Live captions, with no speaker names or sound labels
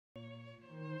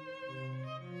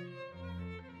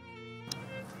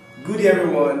Good day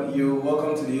everyone,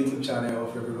 welcome to the YouTube channel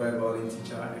of your favorite violin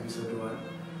teacher, episode 1.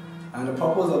 And the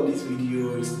purpose of this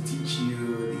video is to teach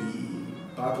you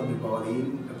the part of the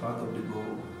violin, the part of the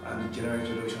bow, and the general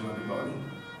introduction of the violin.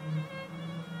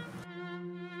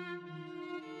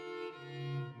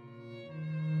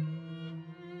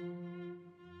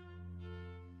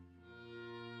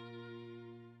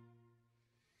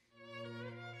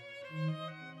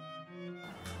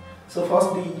 So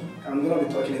firstly, I'm going to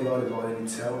be talking about the violin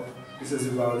itself. This is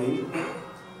the violin.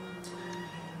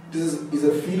 This is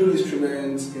a fiddle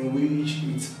instrument in which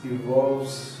it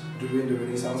evolves during the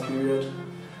Renaissance period,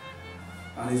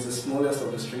 and it's the smallest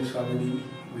of the strings family,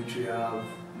 which we have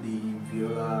the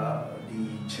viola,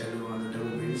 the cello, and the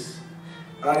double bass.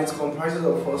 And it comprises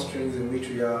of 4 strings in which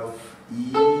we have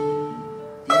E,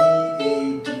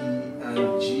 A, D,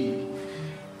 and G,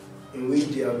 in which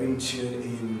they have been tuned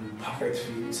in perfect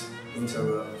fifth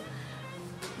interval.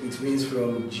 It means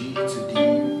from G to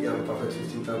D, you have a perfect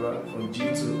fifth interval. From G to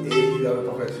A, you have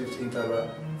a perfect fifth interval.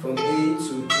 From A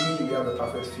to E, you have a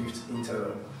perfect fifth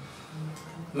interval.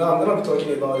 Now I'm going to be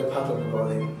talking about the part of the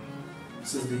violin.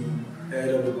 This is the head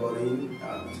of the violin,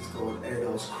 and it is called head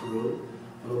or scroll,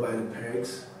 followed by the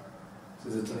pegs.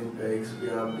 This is the tuning pegs. We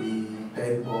have the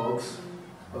peg box,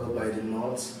 followed by the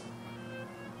nuts.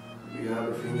 We have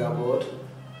the fingerboard.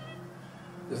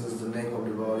 This is the neck of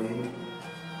the violin.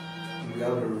 We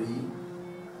have the reed.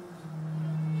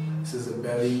 This is the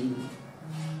belly.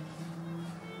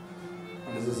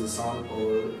 And this is the sound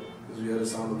hole. This is where the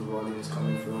sound of the violin is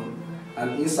coming from.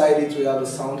 And inside it we have the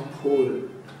sound hole,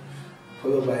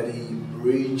 followed by the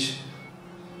bridge.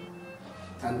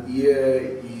 And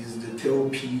here is the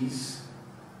tailpiece.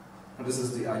 And this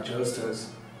is the adjusters.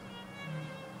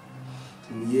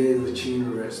 And here is the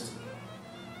chin rest.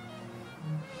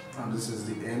 And this is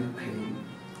the end pin.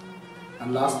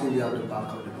 And lastly, we have the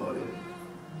back of the body.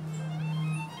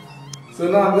 So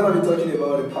now I'm going to be talking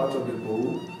about the part of the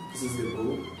bow. This is the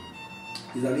bow.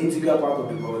 It's an integral part of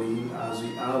the body, as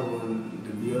we have on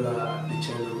the viola, the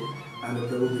cello, and the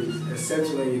double bass,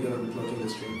 except when you're going to be plucking the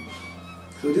string.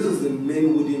 So this is the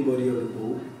main wooden body of the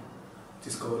bow. It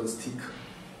is called a stick.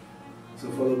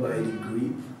 So followed by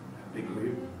the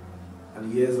grip,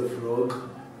 and here's a frog.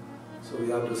 So we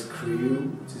have the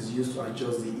screw, which is used to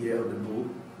adjust the ear of the bow.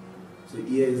 So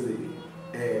here is the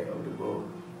air of the bow.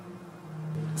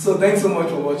 So thanks so much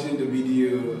for watching the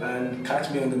video, and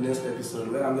catch me on the next episode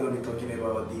where I'm going to be talking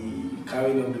about the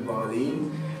carrying of the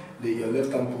violin, your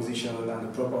left hand position, and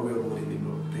the proper way of holding the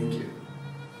bow.